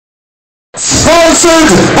Sponsored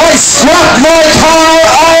by Scrap My Car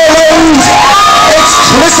Ireland, it's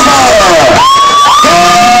Christy Brassil!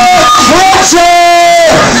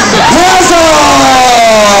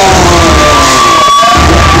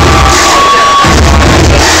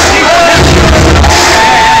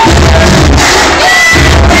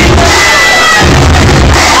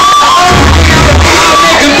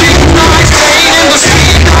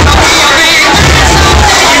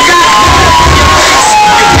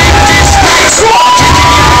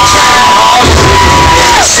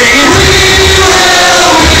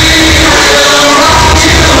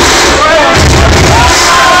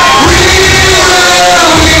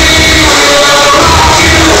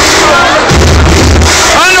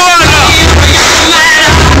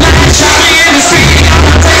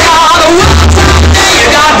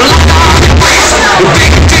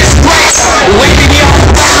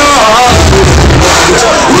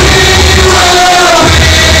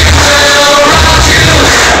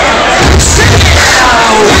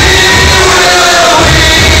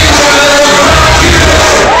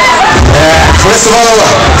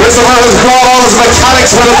 Christopher has brought all his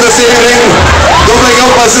mechanics with him this evening, doubling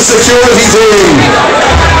up as the security team.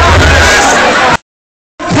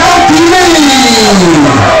 County Maine,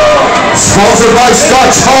 sponsored by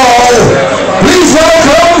Scotch Hall, please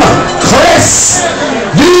welcome Chris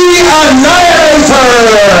the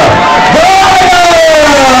Annihilator!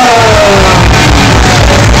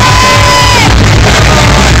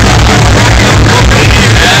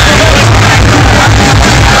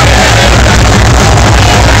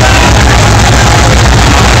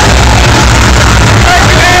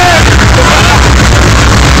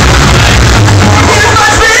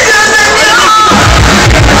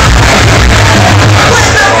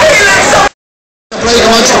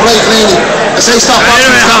 I say stop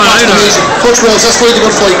watching the music. Coach Rose, that's going to be a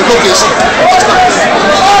good fight. Look this.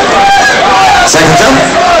 Second jump.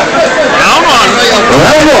 Round one.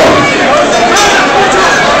 Round one.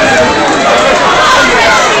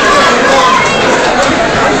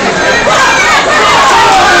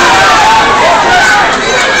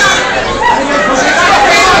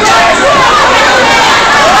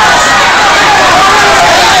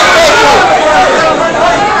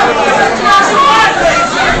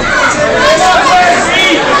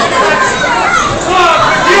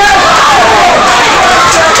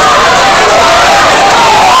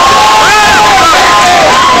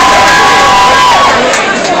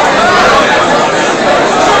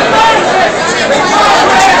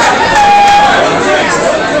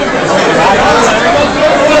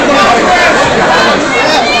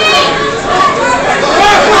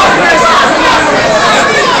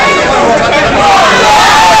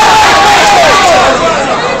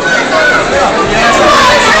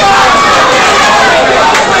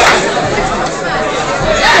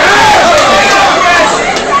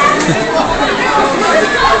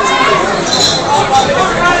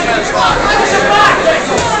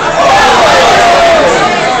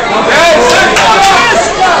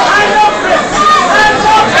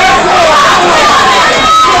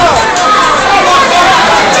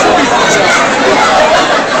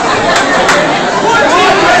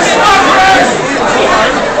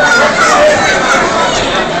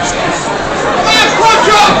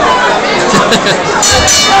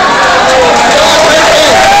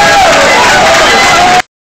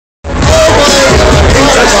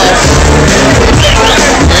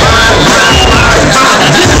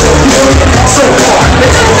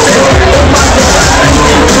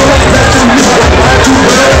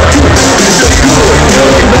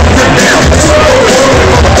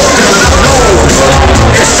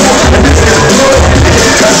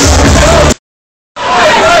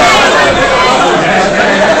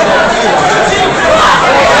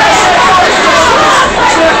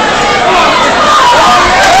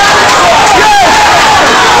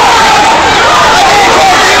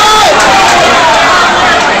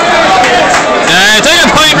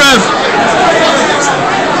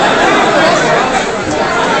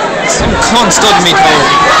 Stood me toe.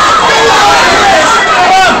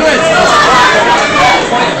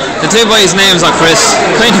 The two boys' names are Chris.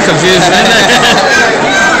 Kind of confused, isn't it?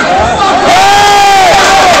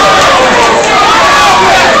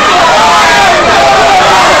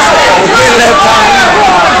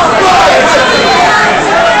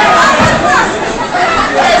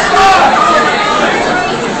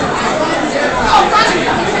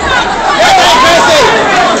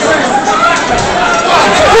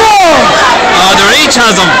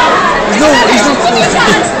 Has him. He's not.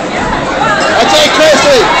 I take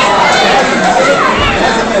Christy.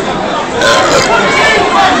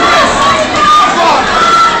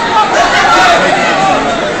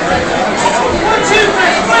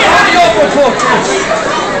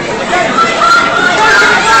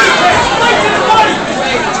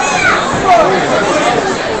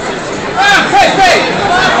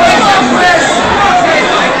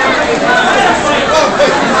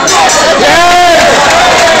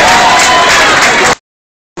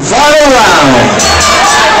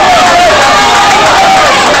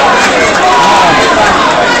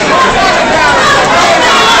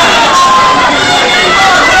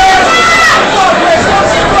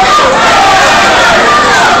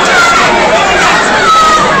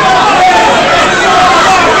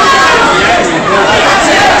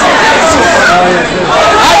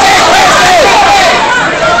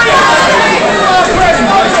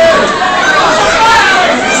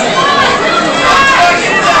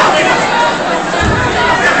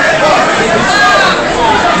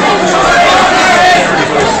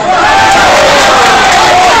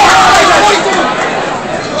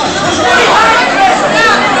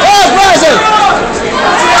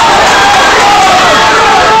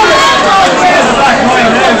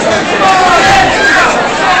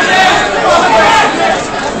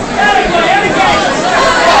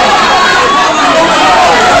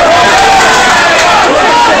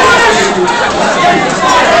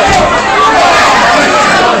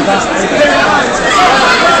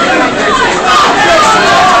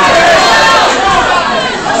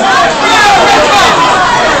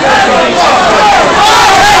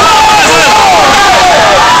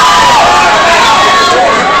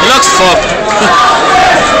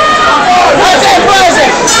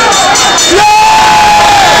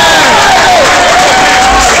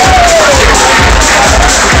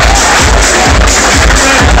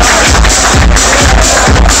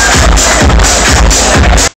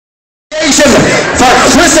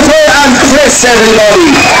 Yes,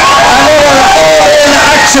 everybody. Another all-in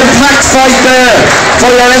action-packed fight there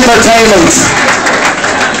for your entertainment.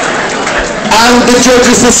 And the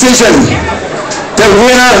judge's decision. The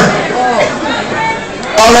winner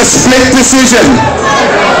on a split decision.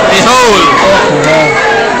 Behold.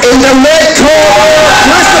 In the red corner,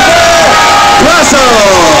 Christy Brassil.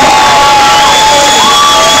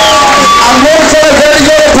 And one for a very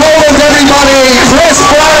good opponent, everybody,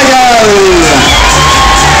 Christy Brassil.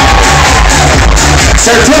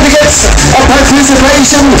 Certificates of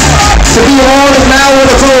participation to be awarded now with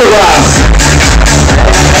a photograph.